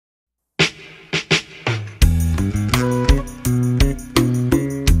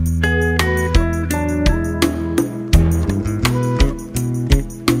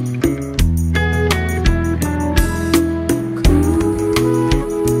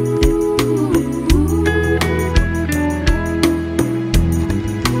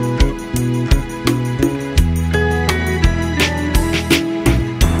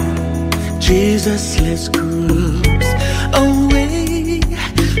just cruise away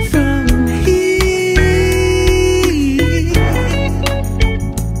from here.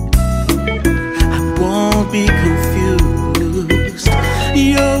 I won't be confused.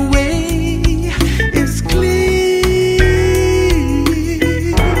 Your way is clear.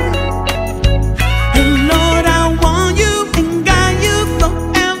 And Lord, I want you and guide you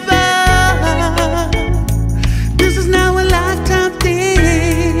forever. This is now a lifetime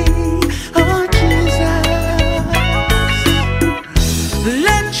thing. Oh Jesus,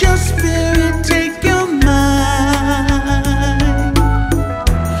 let your spirit take your mind.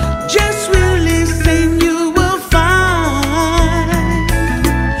 Just release and you will find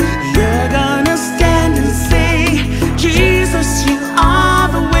you're gonna stand and say, Jesus, you are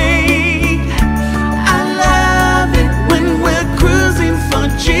the way. I love it when we're cruising for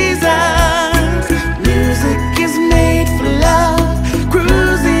Jesus. Music is made for love.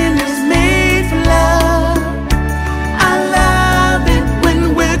 Cruising is made for love. I love it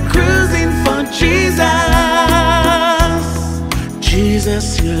when we're cruising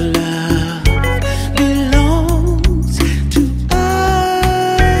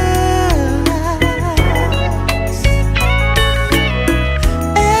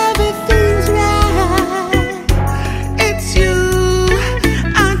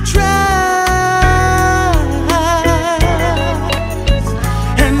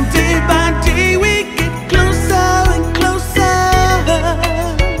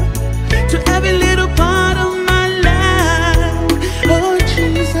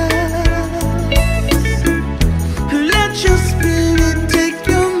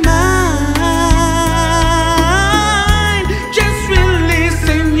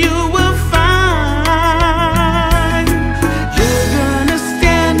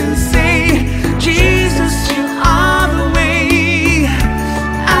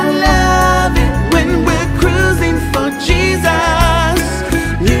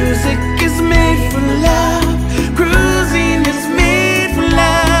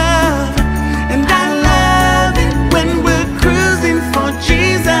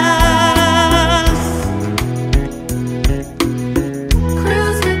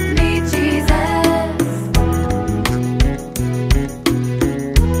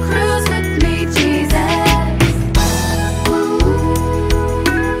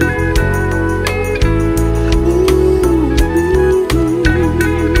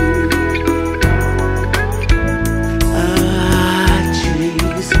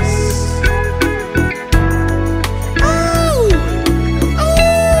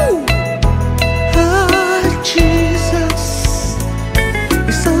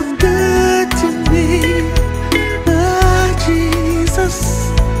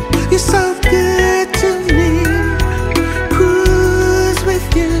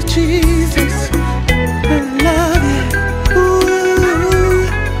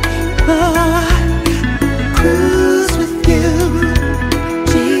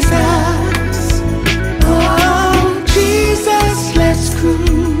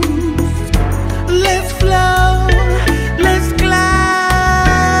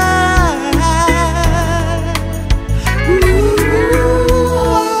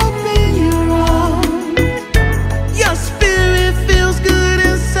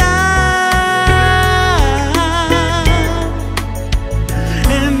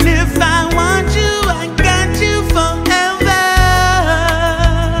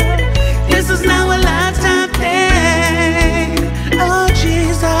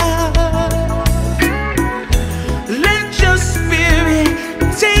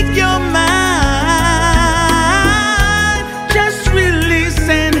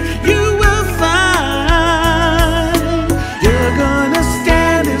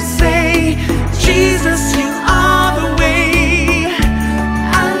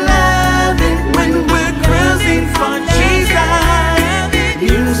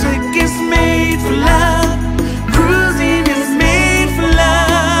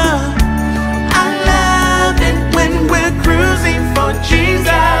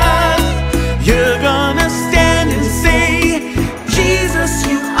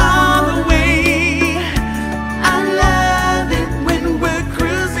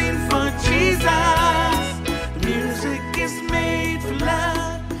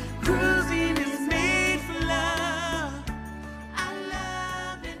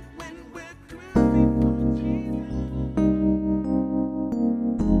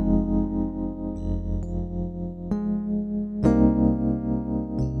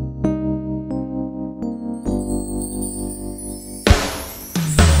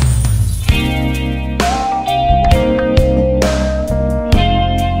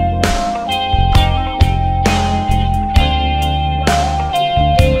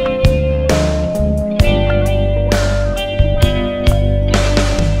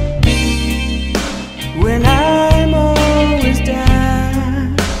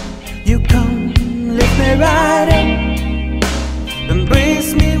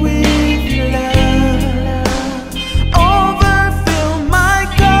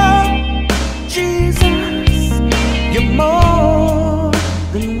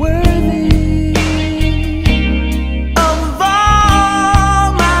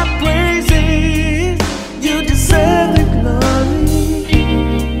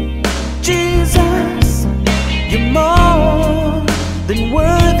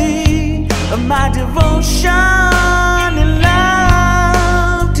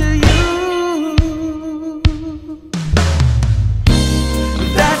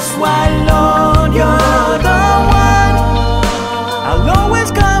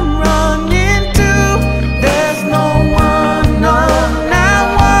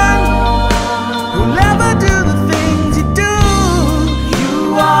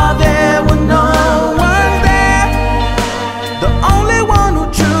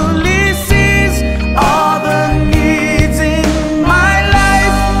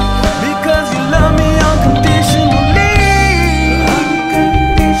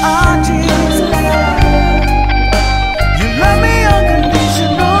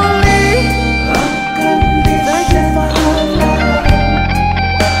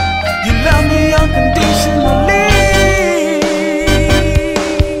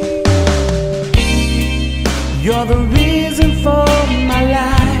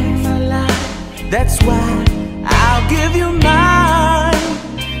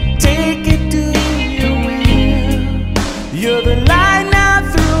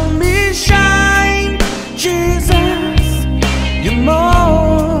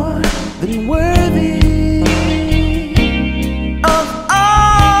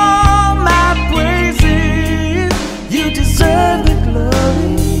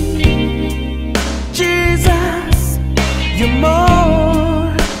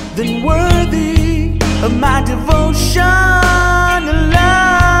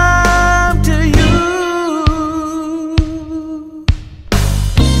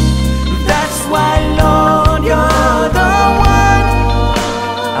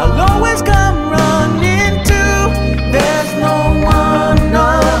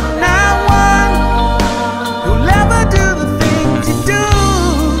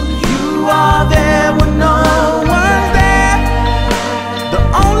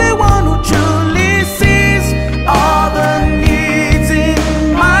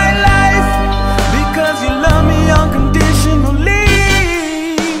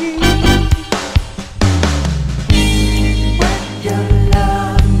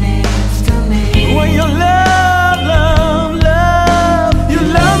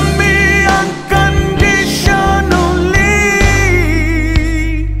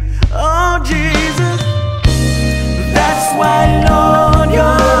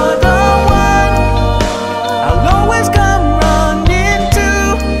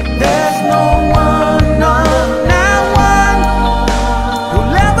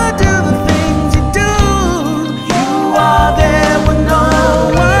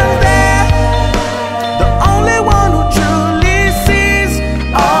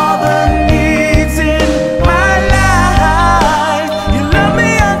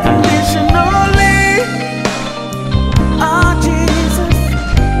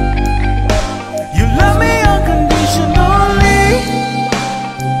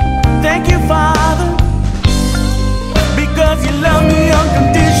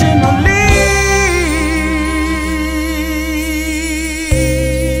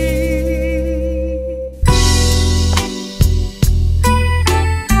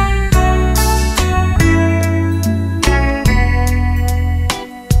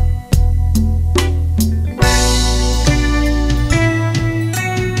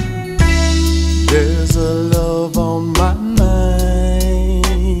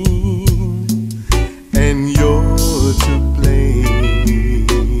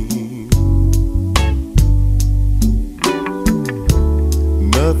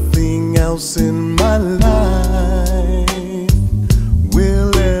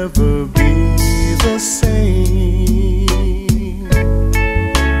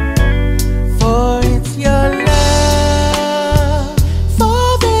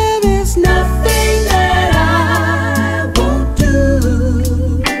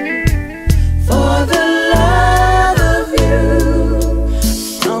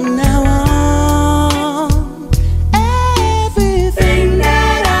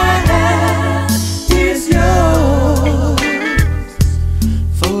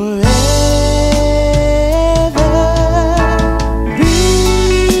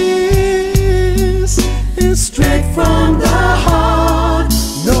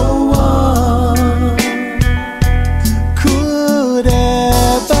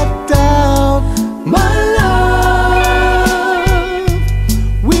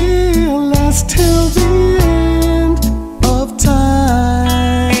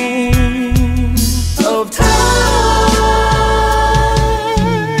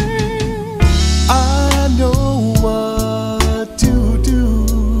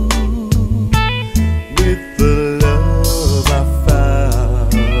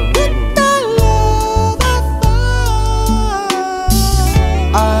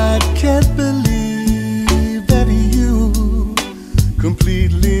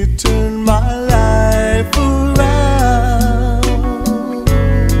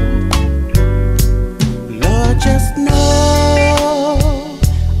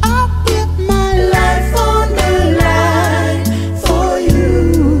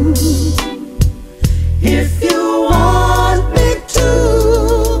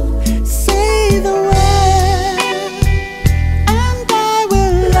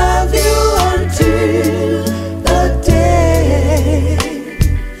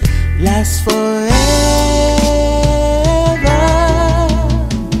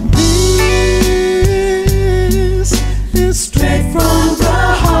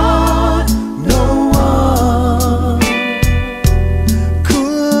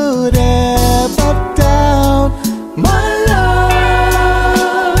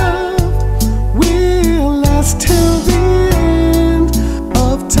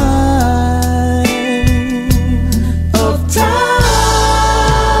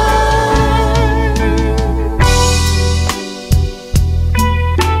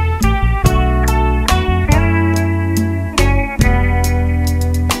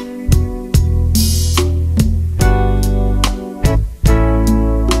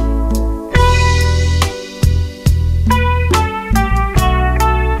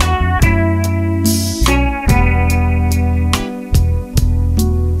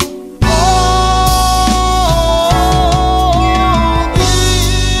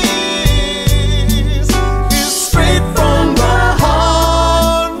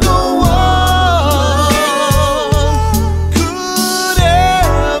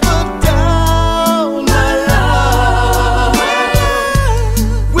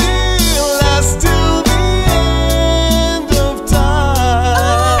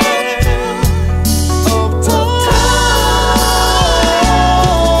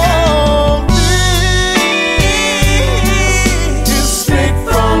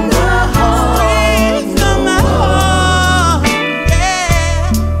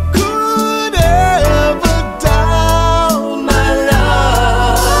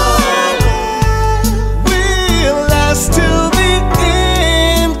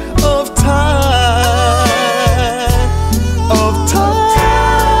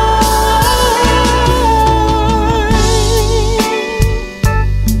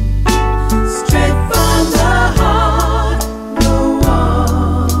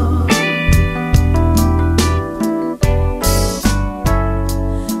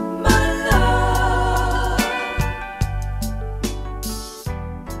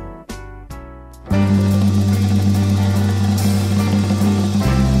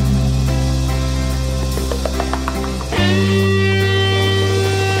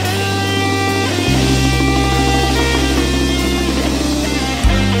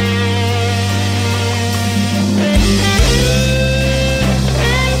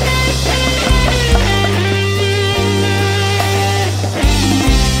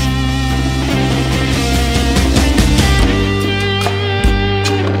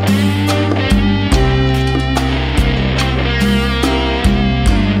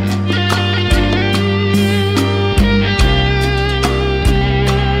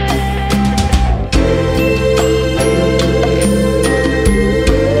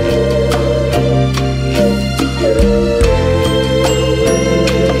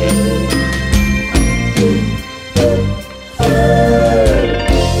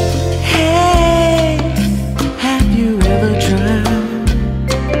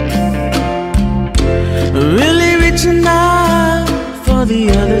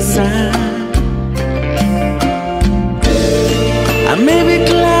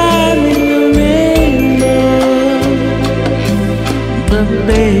But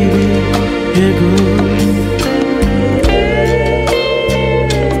baby, here goes.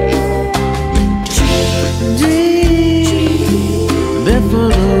 Dream, they're for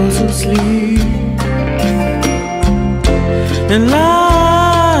those who sleep. And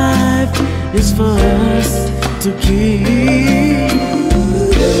life is for us to keep.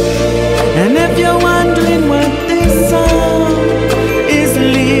 And if you're wondering what this song is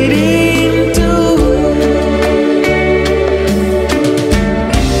leading to,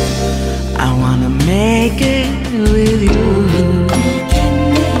 I wanna make it with you.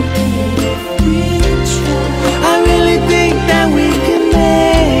 I really think that we can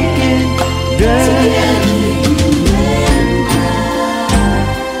make it, girl.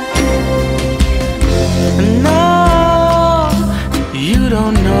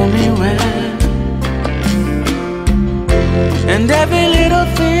 And every little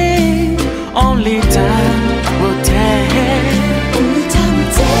thing, only time will tell. Only time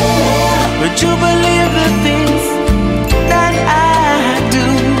will tell. But you believe the things that I do,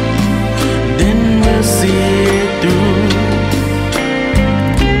 then we'll see it through.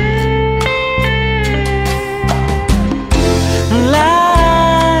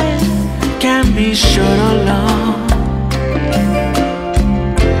 Life can be short or long,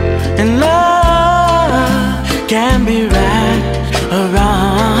 and love can be right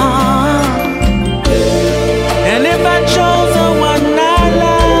around. And if I chose the one I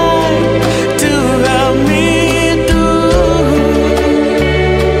like to help me through,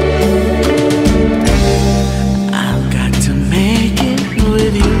 I've got to make it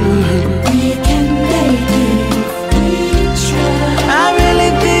with you. We can make it if we try. I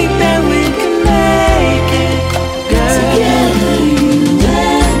really think that we can make it, girl. Together, you and I.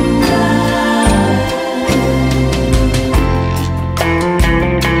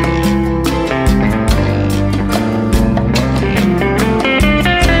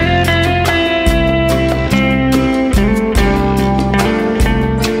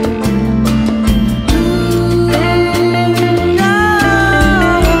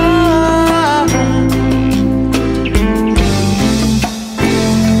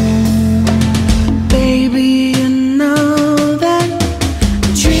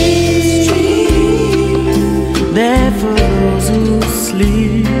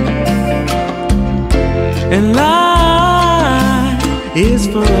 And life is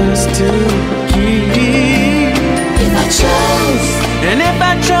for us to keep. If I chose, and if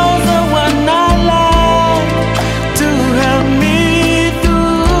I chose the one I like to help me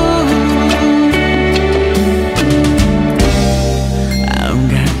through, I've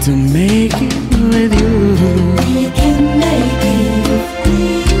got to make it with you. We can make it if we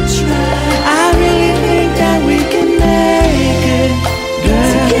try. I really think that we can make it, girl.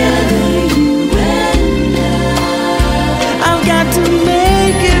 Together. To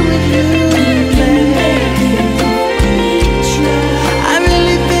make it with you, I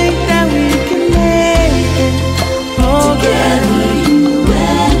really think that we can make it. Oh, together, you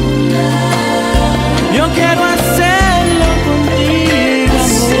and I. Yo quiero hacerlo contigo.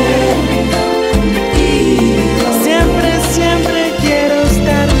 Siempre, siempre quiero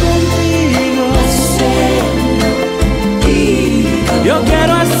estar contigo. Yo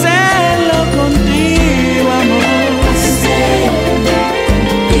quiero hacerlo contigo, amor.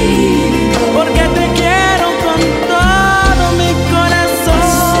 Porque te quiero con todo mi corazón.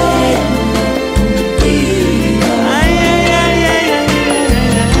 Ay, ay, ay, ay, ay.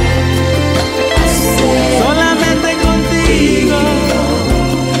 Solamente contigo.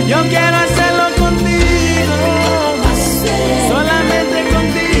 Yo quiero hacerlo contigo. Solamente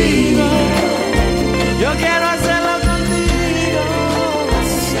contigo. Yo quiero hacerlo contigo.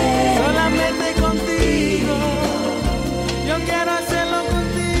 Solamente contigo. Yo quiero hacerlo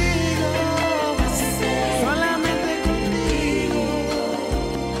contigo. Solamente contigo.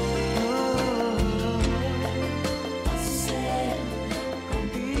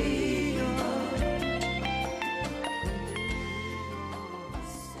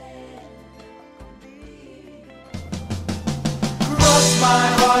 Cross my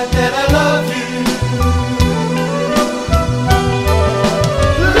heart that I love you.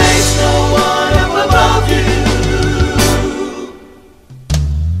 Place no one up above you.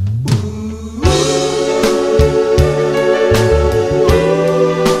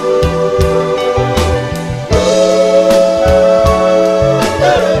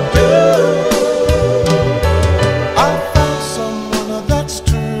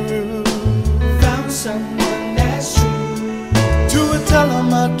 Someone that's true, to tell all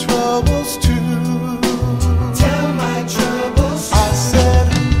my troubles too.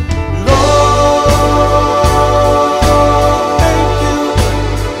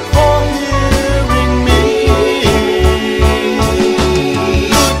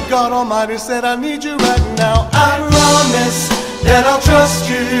 Almighty said, I need you right now. I promise that I'll trust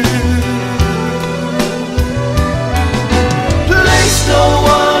you. Place no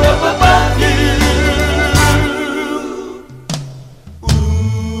one up above you.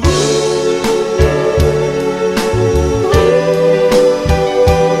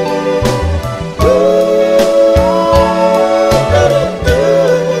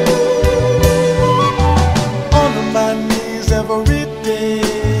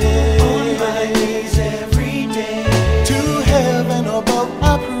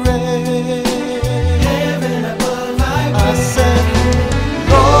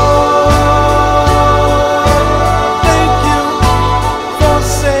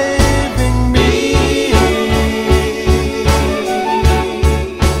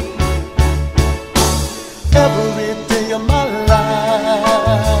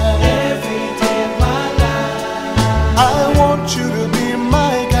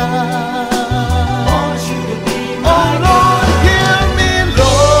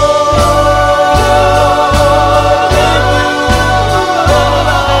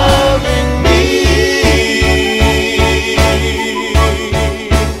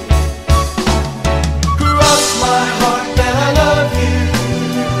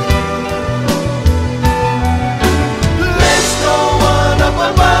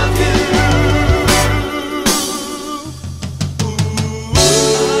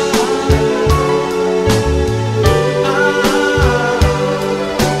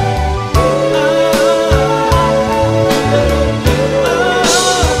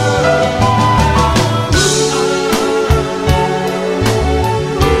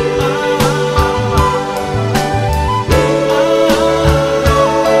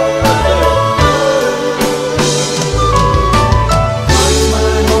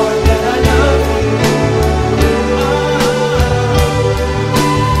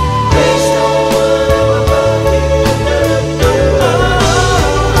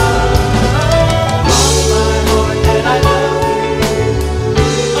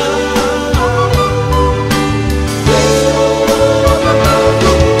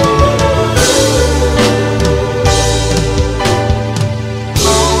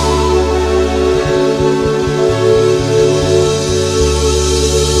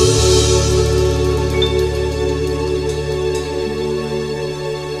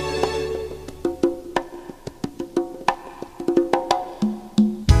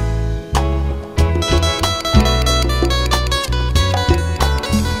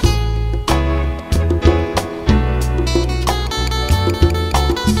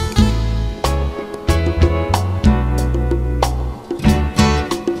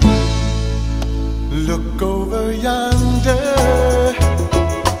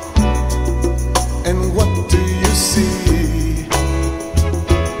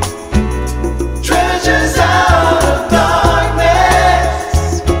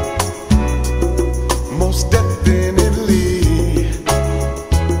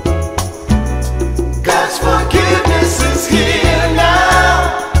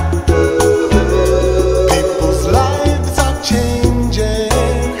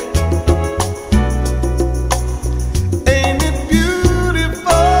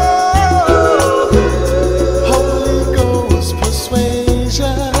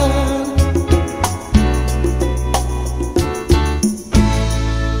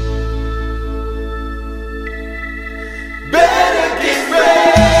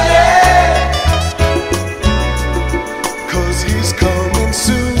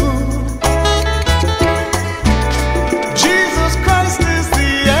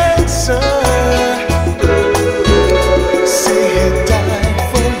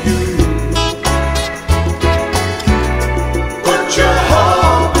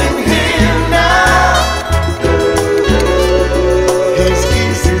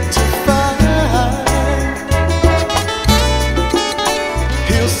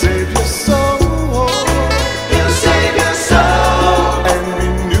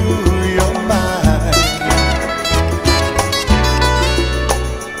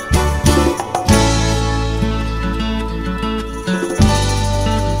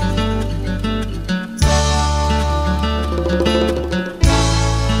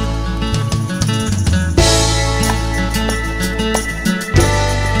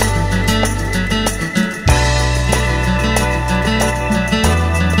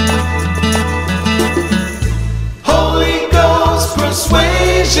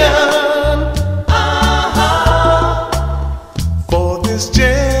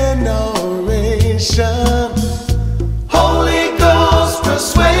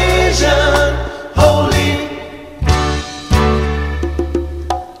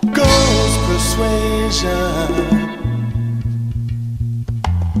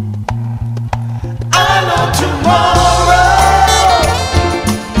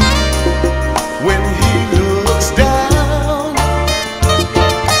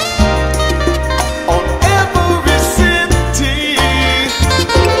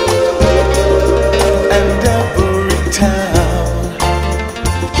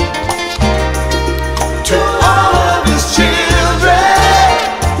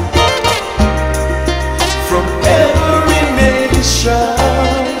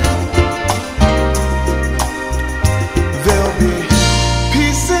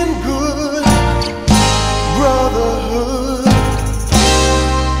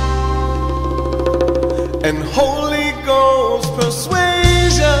 and Holy Ghost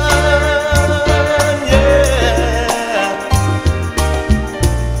persuasion. Yeah.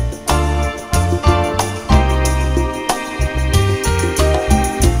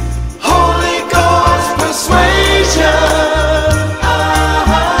 Holy Ghost persuasion.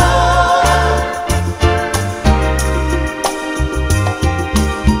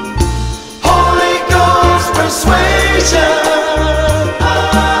 Holy Ghost persuasion.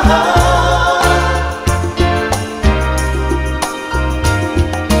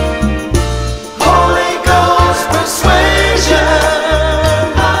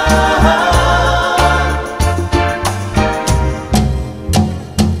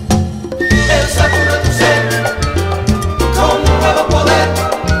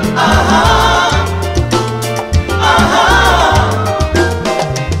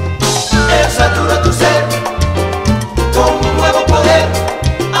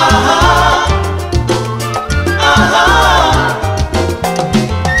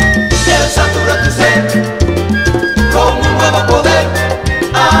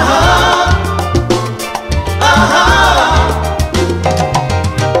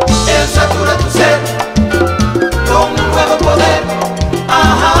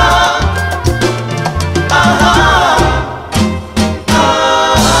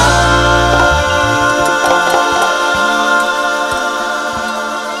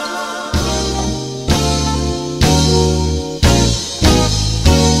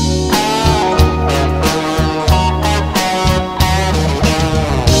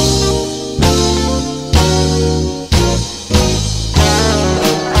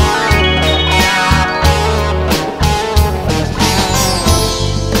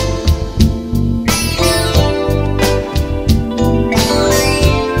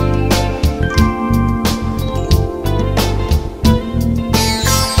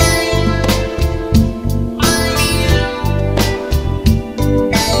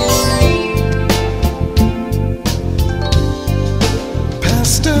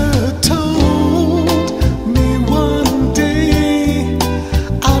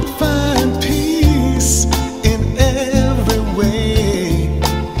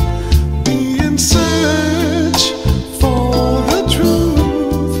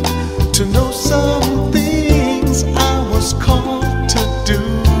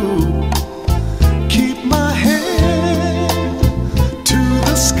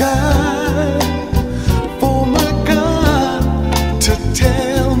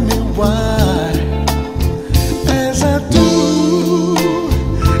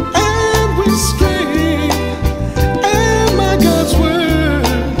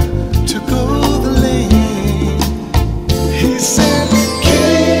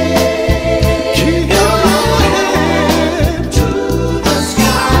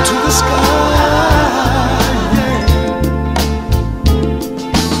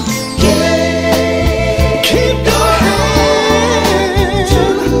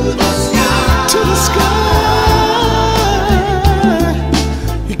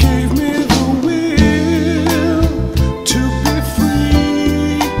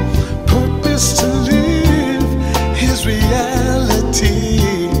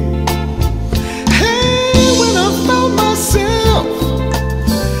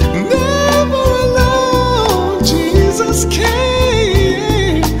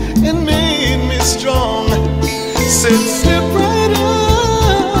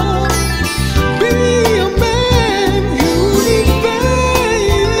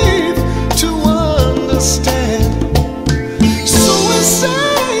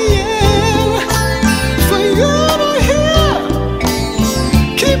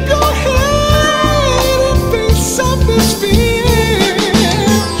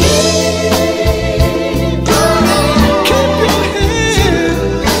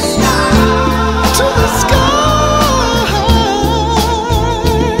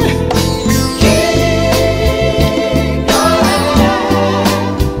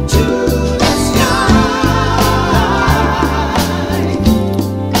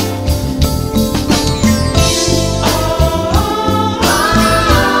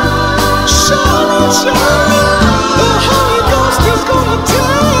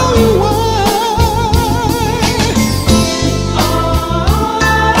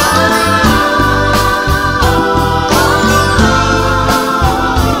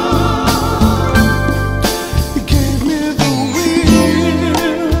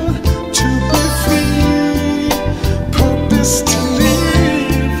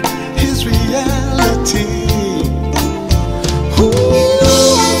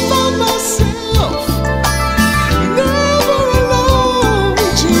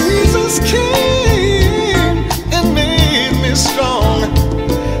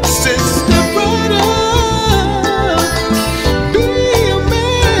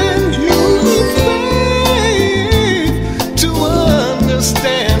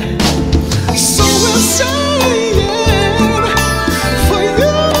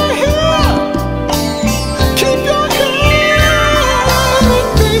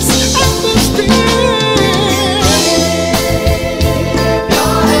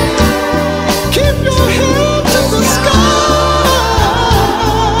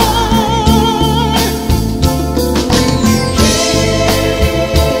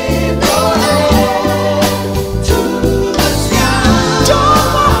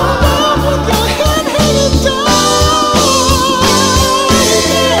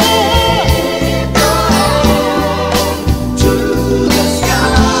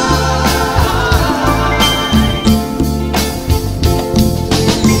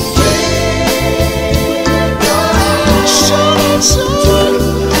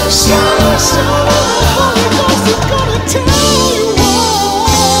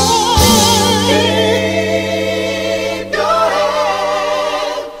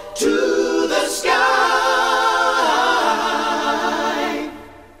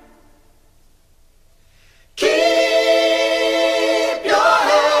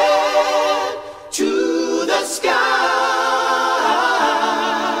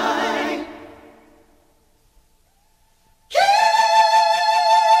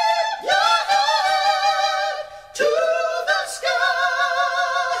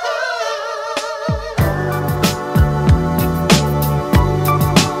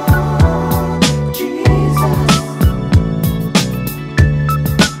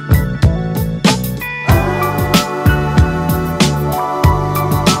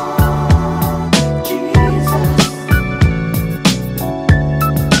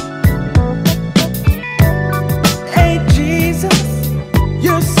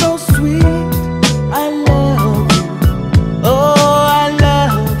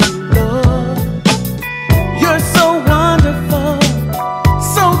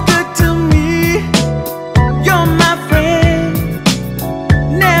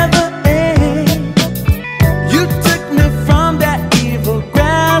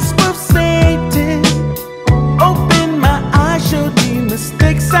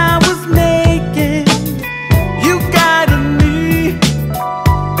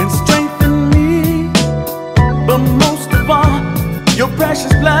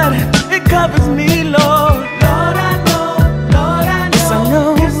 blood, it covers me, Lord. Lord, I know, Lord, I know, yes, I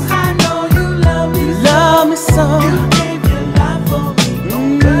know, yes, I know you love me, love me so. You gave your life for me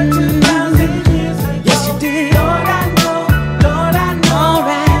over 2,000 years ago. Yes, you did. Lord, I know, Lord, I know,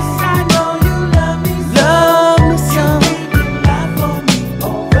 right. Yes, I know you love me so. Love me so. You gave your life for me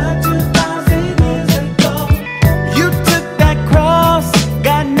over 2,000 years ago. You took that cross,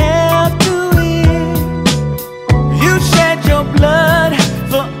 got nailed to it. You shed your blood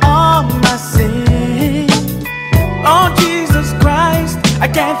for all my sins. Oh, Jesus Christ, I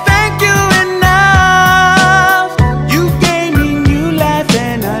can't thank you enough.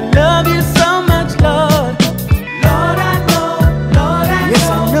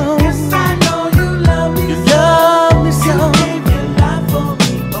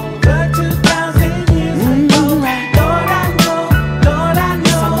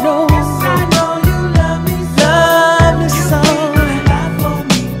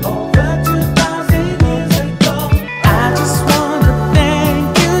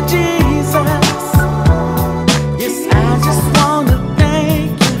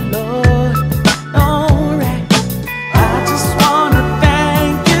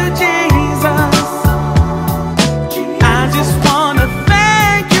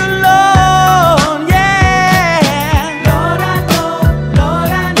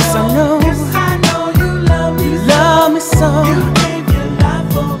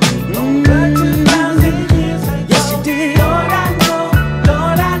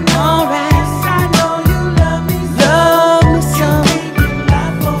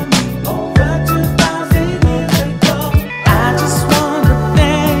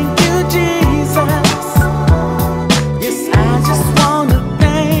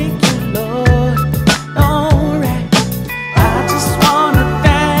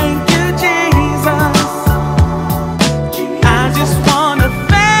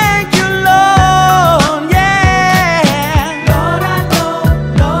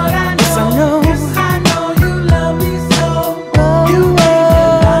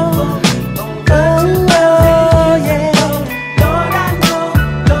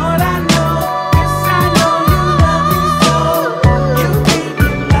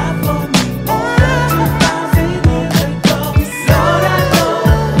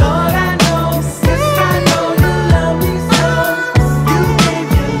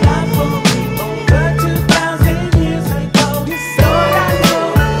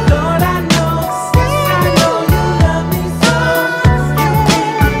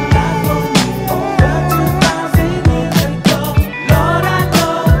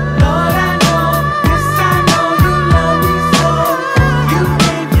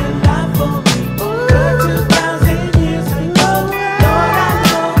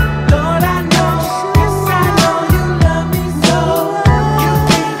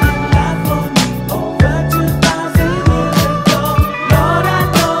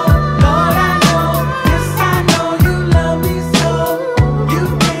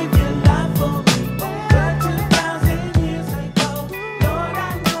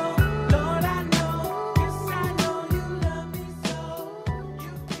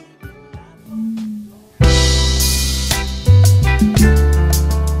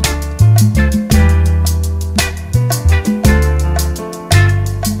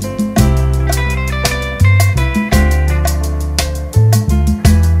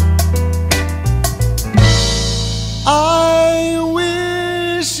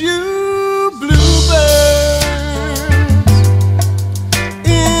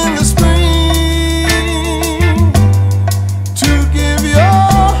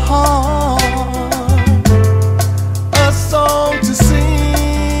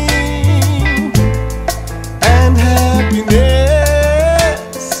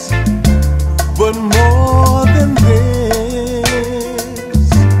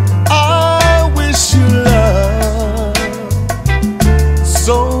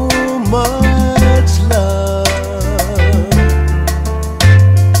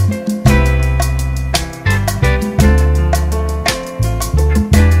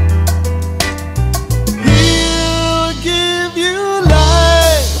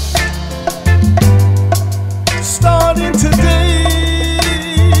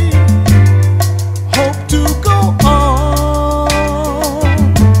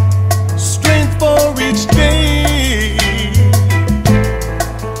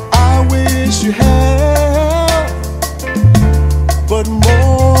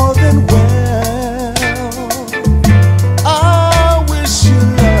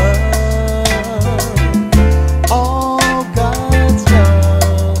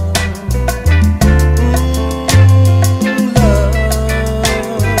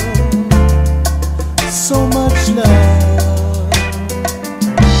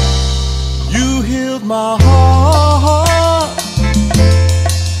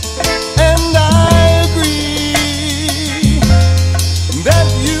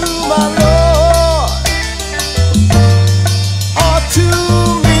 my Lord, are to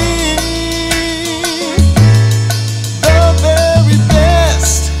me the very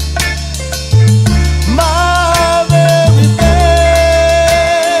best, my very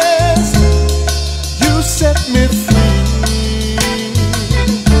best. You set me free,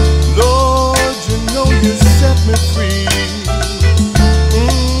 Lord, you know you set me free.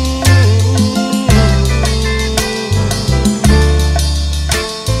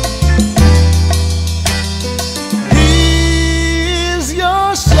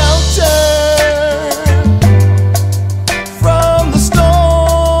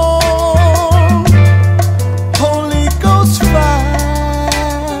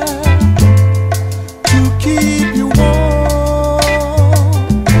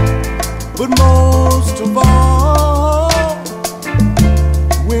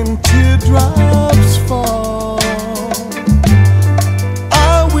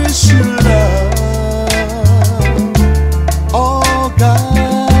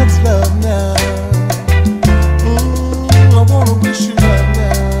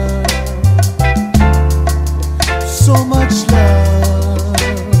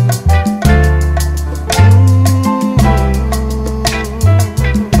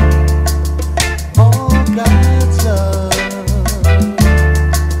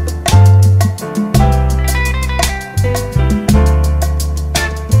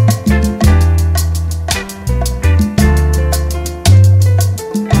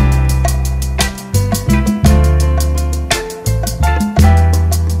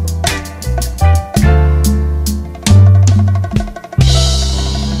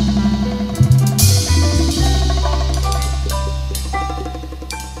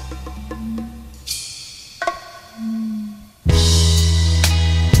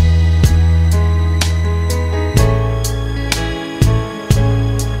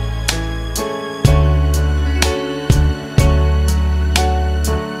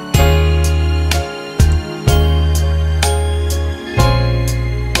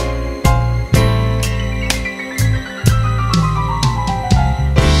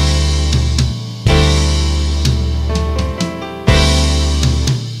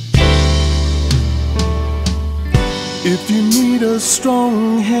 If you need a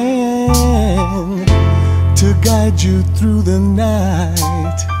strong hand to guide you through the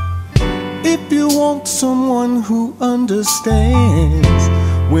night, if you want someone who understands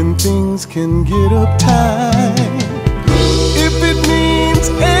when things can get uptight, if it means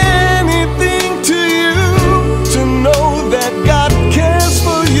anything to you to know that God cares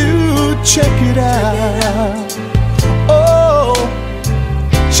for you, check it out. Oh,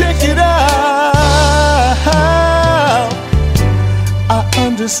 check it out. I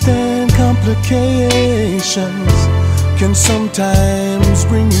understand complications can sometimes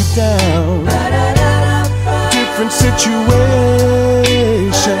bring you down. Different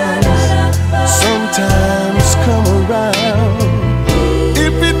situations sometimes come around.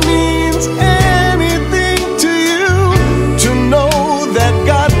 If it means anything to you to know that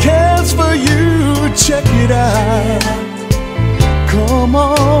God cares for you, check it out. Come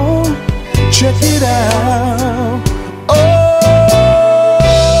on, check it out.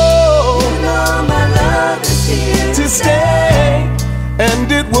 To stay,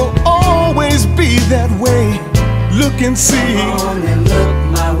 and it will always be that way. Look and see. Come on and look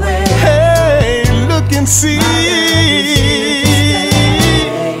my way. Hey, look and see.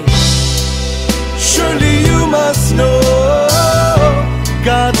 Surely you must know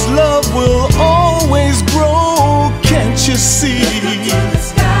God's love will always grow. Can't you see?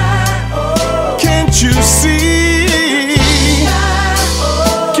 Can't you see?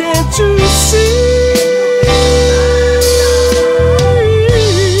 Can't you see?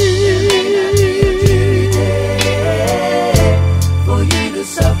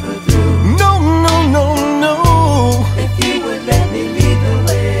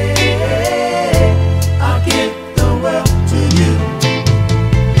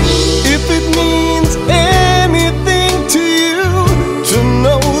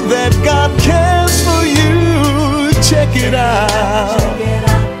 Check it out.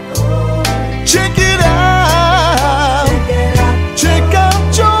 Check it out. Check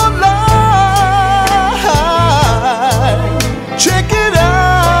out your life. Check it out.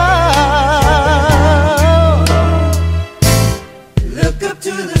 Look up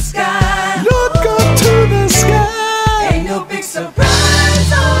to the sky. Look up to the sky. Ain't no big surprise.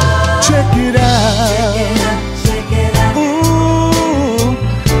 Oh. Check it out. Check it out. Ooh,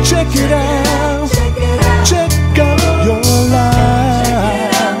 check it out. Check out your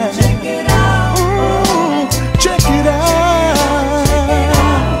life. Check it out. Check it out.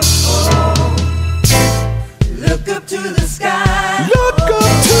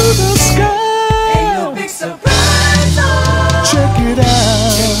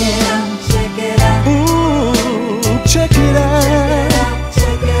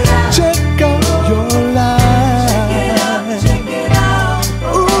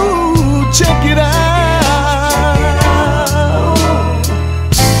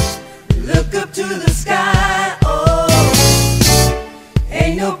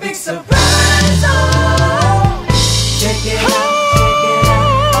 Ain't no big surprise. Oh, check it out.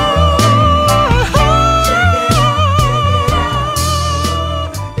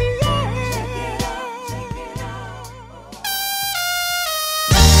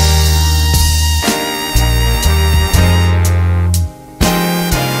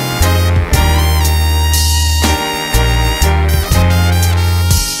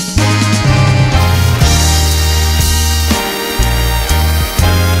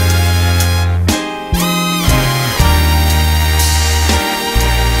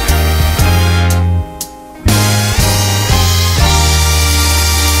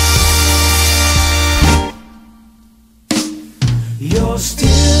 You're still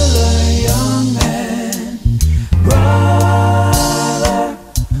a young man, brother.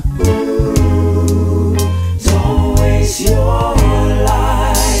 Ooh, don't waste your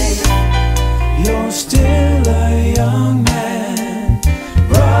life. You're still a young man,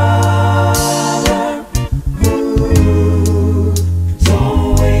 brother. Ooh,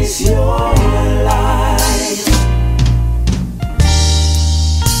 don't waste your life.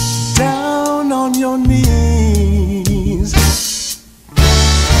 Down on your knees,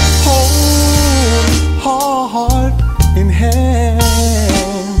 heart in hand.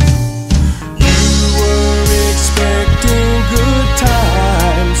 You were expecting good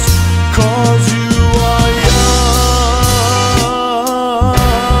times, 'cause you are young.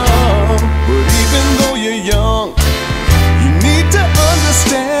 But even though you're young, you need to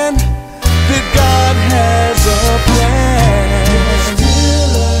understand that God has a plan. You're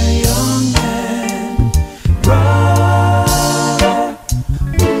still a young man, brother.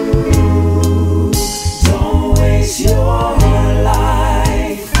 Your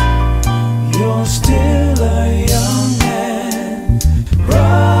life. You're still a young man,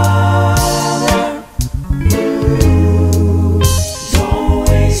 brother. Ooh, don't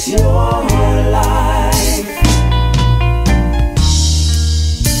waste your life.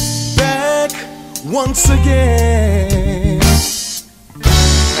 Back once again.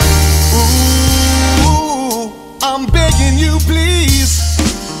 Ooh, I'm begging you, please,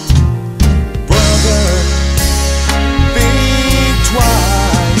 brother,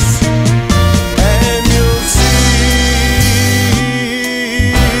 twice, and you'll see,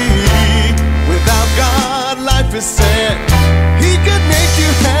 without God life is sad. He could make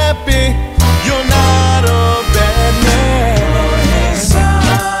you happy. You're not a bad man.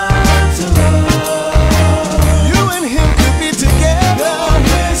 You and him could be together.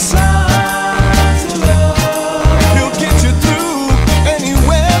 He'll get you through any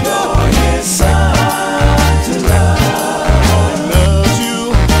weather.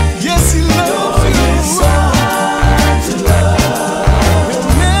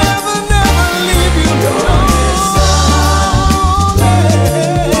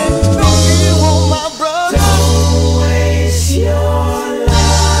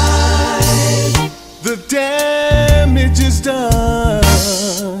 The damage is done.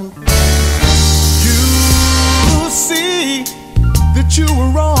 You see that you were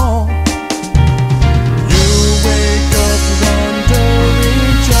wrong. You wake up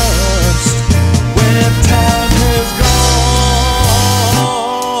wondering just where time has gone.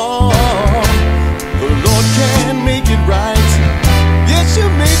 The Lord can make it right. Yes, you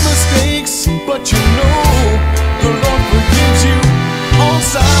make mistakes, but you know the Lord forgives you on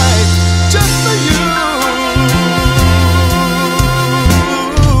sight, just for you.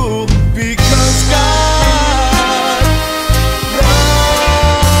 Because God loves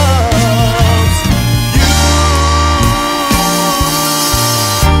you.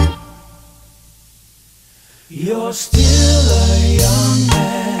 You're still a young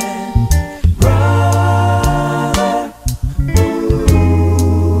man, brother.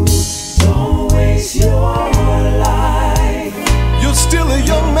 Ooh, don't waste your life. You're still a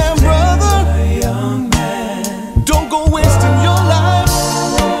young man, brother. A young man. Don't go wasting your life.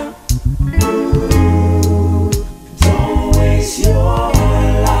 Ooh, don't waste your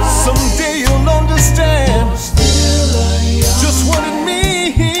life. Someday you'll understand just what it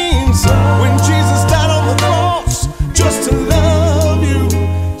means when Jesus died on the cross just to love you.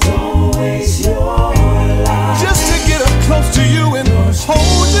 Don't waste your life. Just to get up close to you and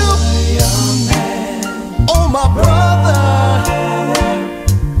hold you. Oh, my brother,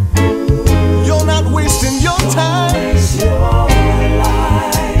 you're not wasting your time.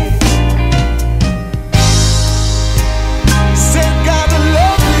 Said God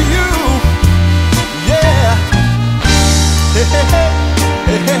love you, yeah. Hey, hey, hey,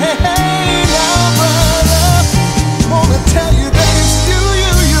 hey, hey, now, brother, wanna tell you that it's you.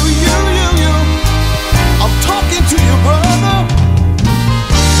 I'm talking to you, brother.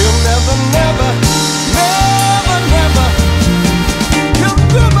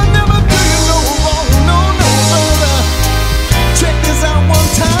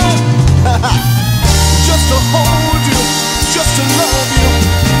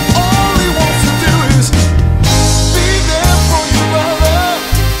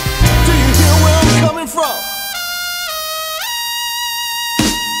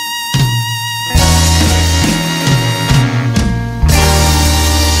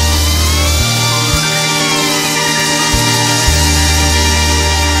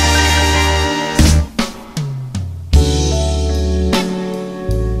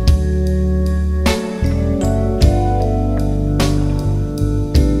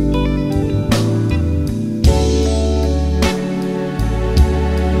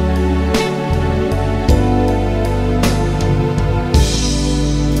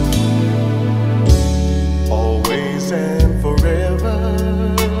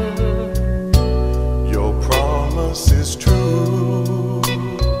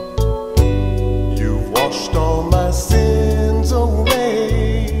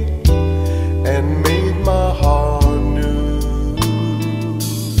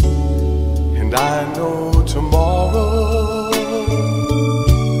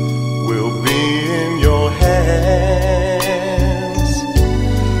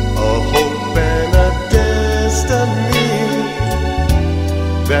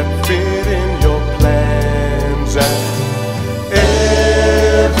 that fit in your plans. And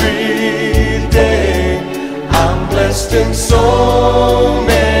every day I'm blessed in so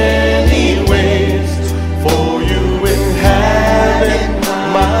many ways, for you inhabit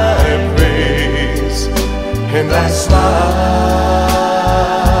my praise, and I smile.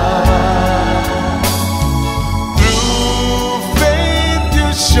 Through faith you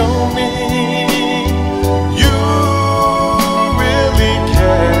show me you really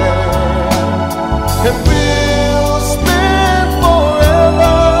care, and we'll spend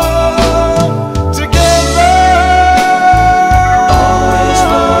forever together. Always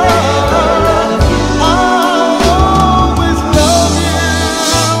forever love you. I'll always love you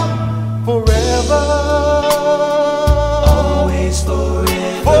forever. Always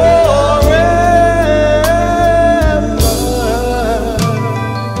forever.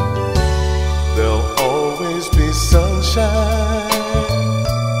 There'll always be sunshine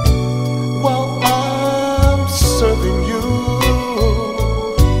while I'm serving you.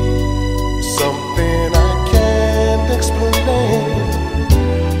 Something I can't explain,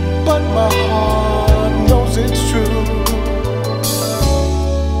 but my heart knows it's true.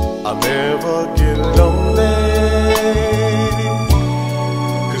 I'll never get lonely,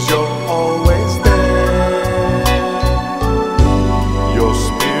 'cause you're always there. Your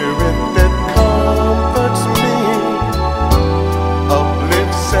spirit that comforts me,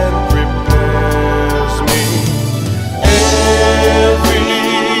 uplifts and prepares me. Every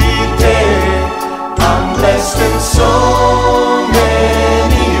day I'm blessed in so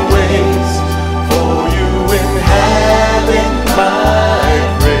many ways, for you inhabit my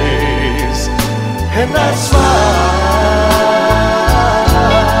praise, and I smile.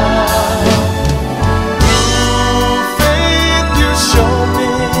 Through faith you show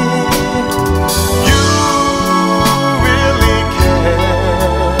me you really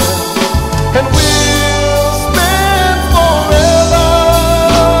care, and we'll spend forever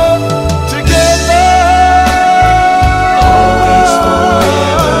together. Always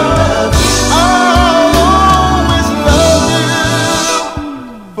forever love you. I'll always love you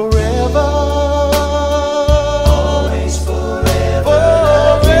forever. Always forever.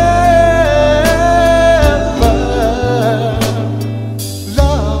 Forever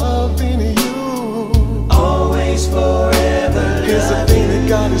loving you. Always forever. Here's the thing that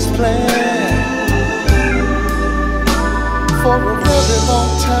God has planned for a very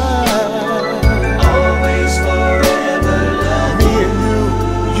long time. Always forever love me and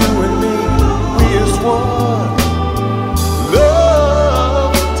you and me, we as one.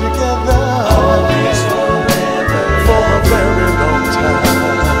 Love together. Always forever. For a very long time.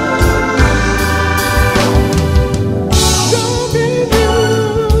 Loving you.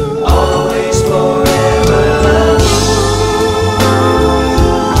 Always forever love you.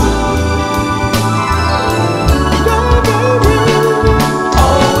 Loving you.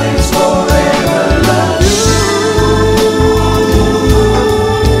 Always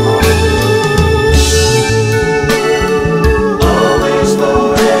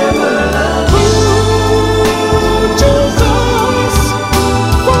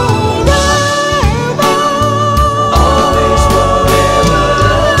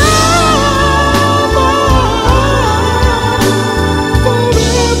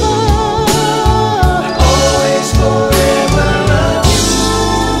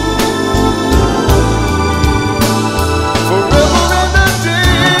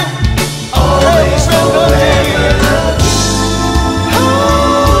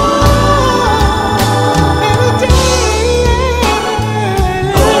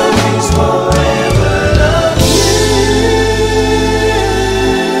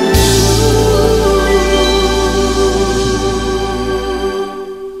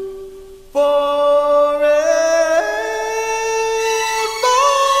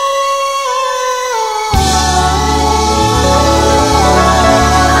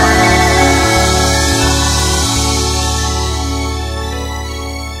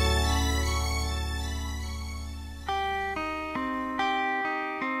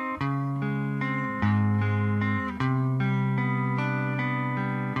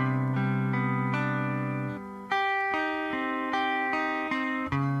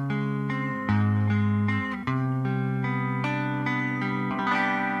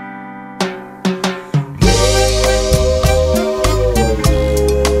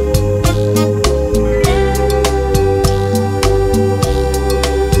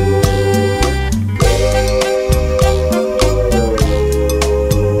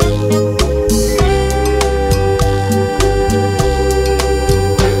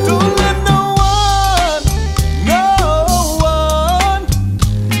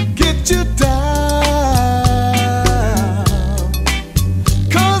get you down.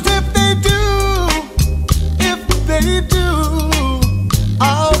 'Cause if they do,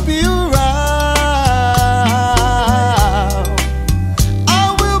 I'll be around.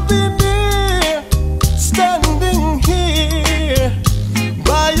 I will be near, standing here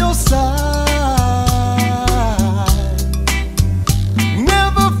by your side.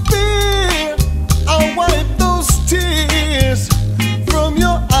 Never fear, I'll wipe those tears from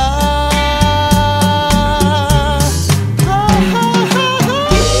your eyes.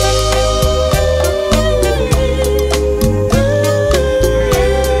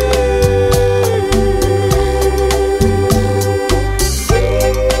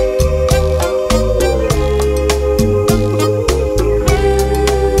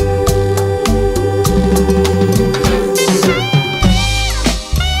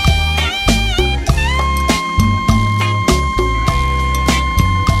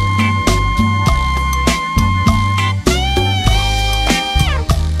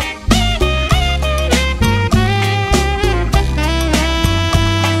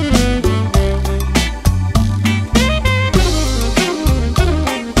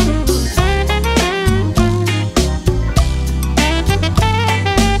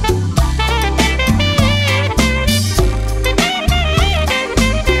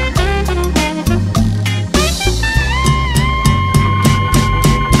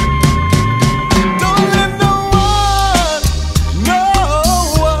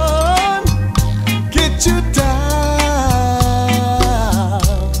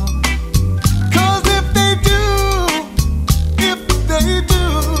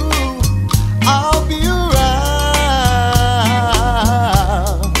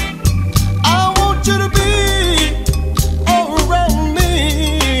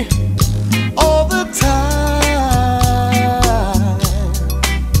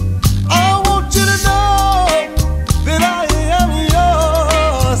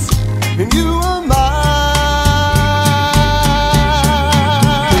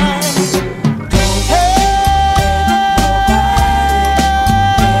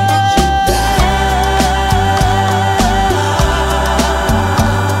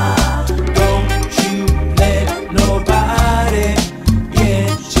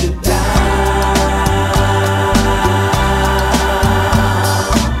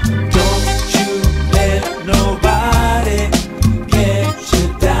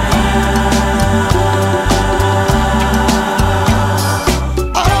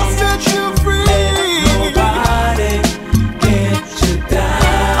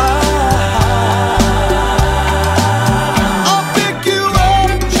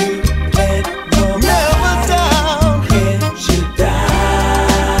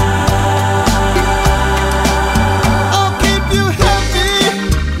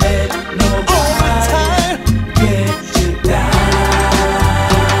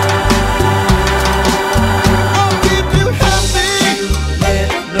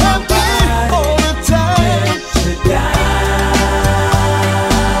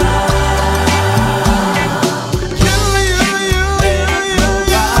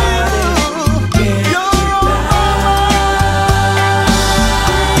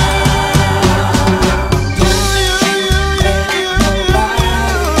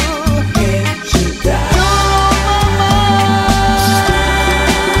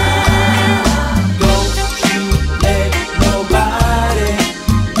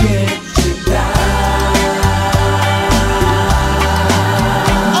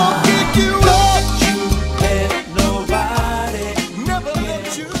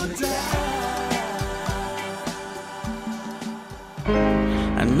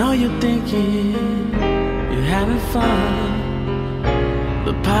 I know you're thinking you're having fun.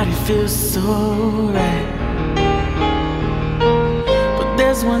 The party feels so right. But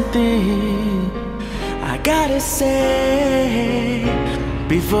there's one thing I gotta say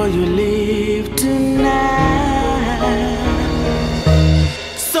before you leave tonight.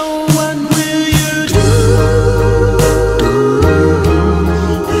 So what will you do?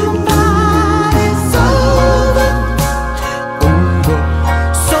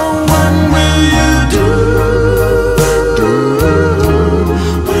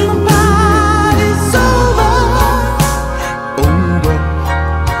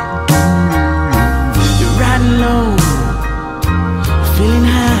 Feeling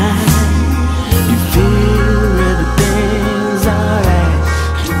high, you feel everything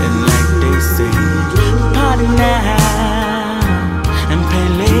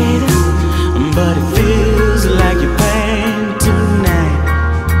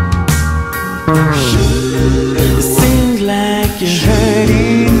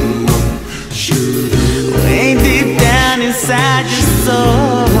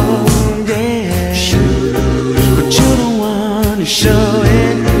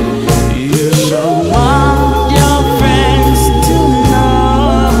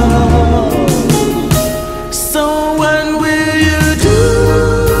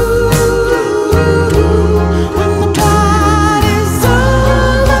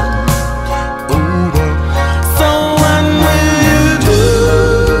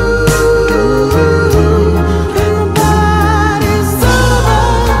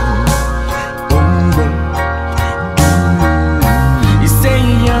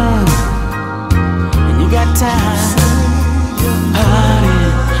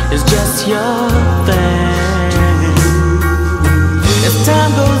is just your thing. As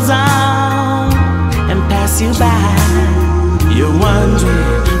time goes on and pass you by, you're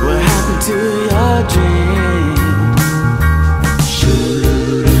wondering what happened to your dream.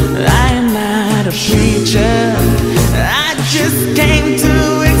 I am not a preacher, I just came to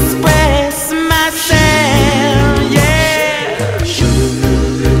express myself, yeah.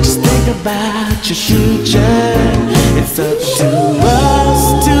 Just think about your future. It's up to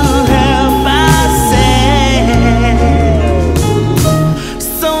us to help ourselves.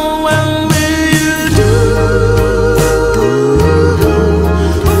 So what will you do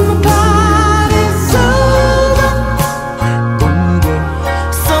when the party's over?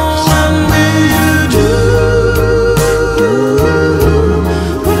 So what will you do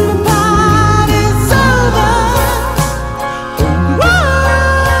when the party's over?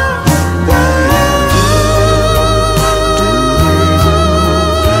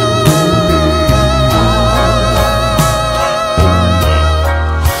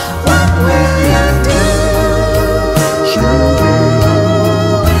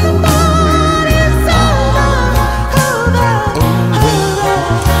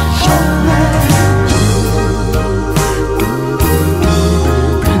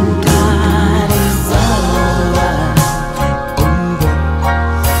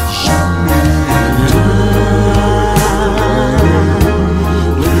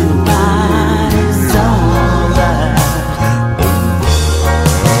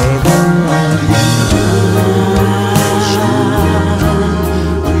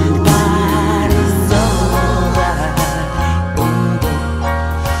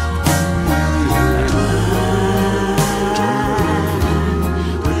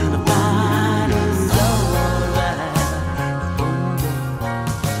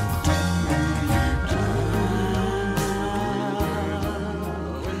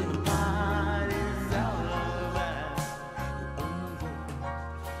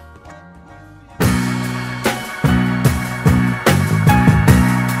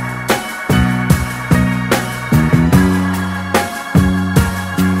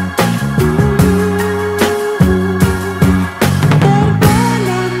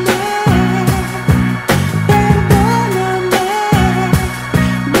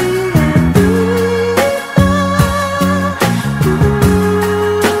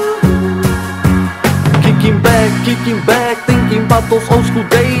 Kicking back, thinking about those old school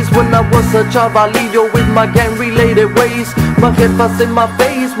days when I was a chavalillo with my gang-related ways. My jefas in my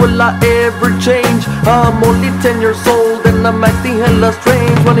face, will I ever change? I'm only 10 years old and I'm acting hella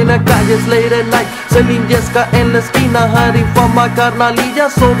strange. Running the calles late at night, selling yesca en la esquina, hiding from my carnalilla,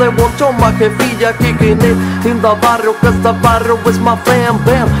 so they won't show my jefilla. Kicking it in the barrio, cause the barrio is my fam,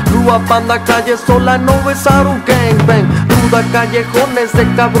 bam. Grew up on the calle, all I know is how to gang bang. Through the callejones de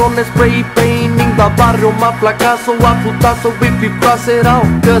cabrones, spray painting the barrio, my placazo, a putazo if you cross it out.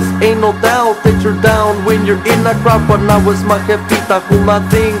 Cause ain't no doubt that you're down when you're in a crowd. But now it's my jefita whom I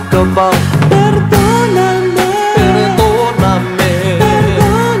think about. Perdóname, Perdóname,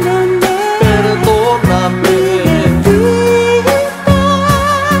 perdóname,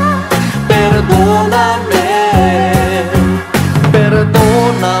 perdóname,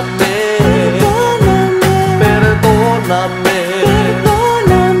 perdóname,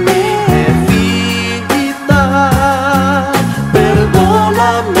 perdóname, jefita,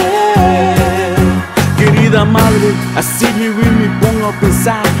 perdóname. querida madre, I sit here and me pongo a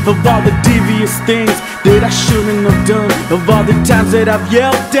pensar of all the devious things that I shouldn't have done, of all the times that I've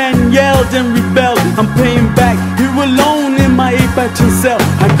yelled and rebelled. I'm paying back here alone in my 8x10 cell.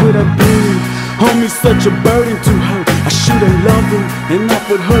 How could I be? Homie, such a burden to her. I should've loved her and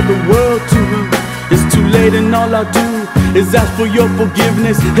offered her the world to her. It's too late and all I do is ask for your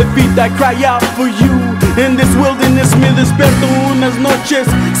forgiveness. Jefita, I cry out for you. In this wilderness me despierto unas noches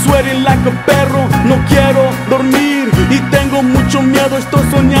sweating like a perro. No quiero dormir y tengo mucho miedo. Estoy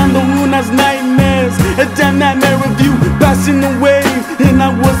soñando unas nightmares. A damn nightmare of you passing away and I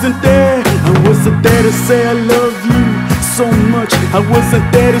wasn't there. I wasn't there to say I love you so much. I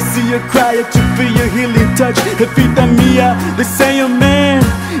wasn't there to see you cry, to feel your healing touch. Jefita mía, they say a man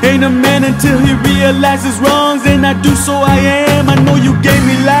ain't a man until he realizes wrongs, and I do, so I am. I know you gave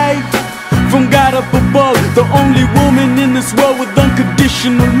me life from God up above, the only woman in this world with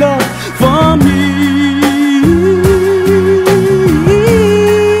unconditional love for me.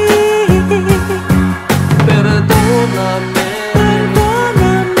 Perdóname,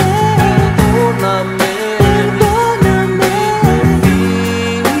 perdóname, perdóname,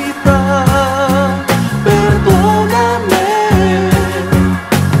 jefita, perdóname.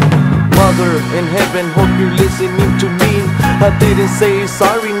 Mother in heaven, hope you're listening to me. I I didn't say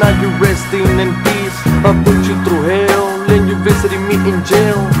sorry, now you're resting in peace. I put you through hell and you visited me in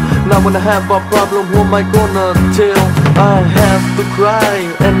jail. Now when I have a problem, who am I gonna tell? I have to cry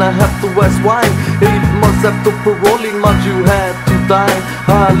and I have to ask why. 8 months after paroling, mom, you had to die.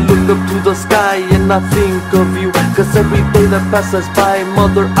 I look up to the sky and I think of you, cause every day that passes by,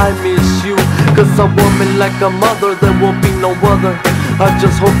 mother, I miss you. Cause a woman like a mother, there will be no other. I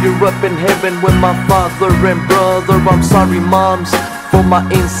just hope you're up in heaven with my father and brother. I'm sorry, moms, for my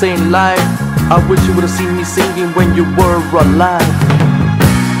insane life. I wish you would've seen me singing when you were alive.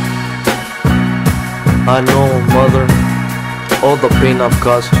 I know, mother, all the pain I've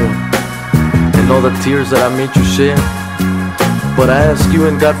caused you and all the tears that I made you shed. But I ask you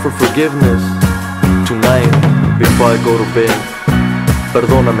and God for forgiveness tonight before I go to bed.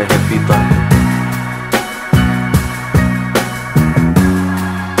 Perdóname, jefita.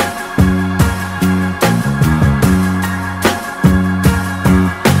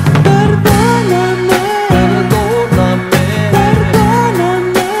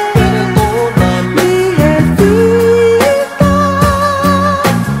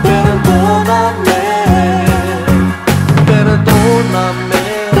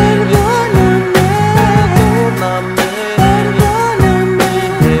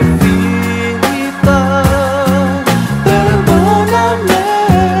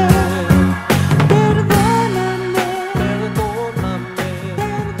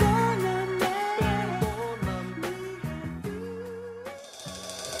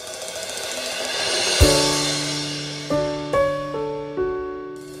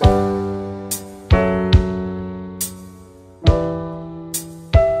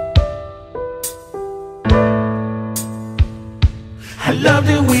 I loved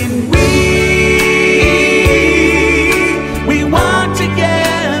it when we walked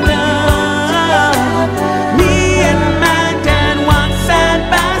together. Me and my dad walked side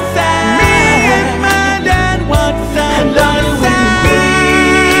by side. Me and my dad walked side by side.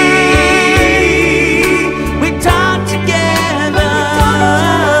 We talked together.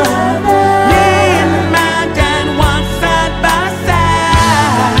 Me and my dad walked side by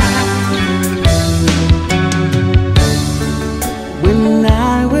side. When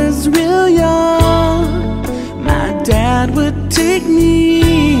I was real young, my dad would take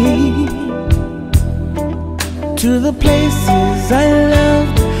me to the places I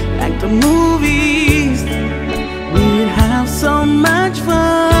loved, like the movies. We'd have so much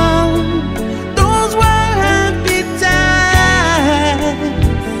fun. Those were happy times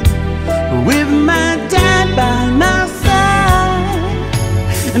with my dad by my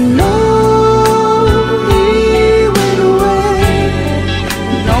side. And no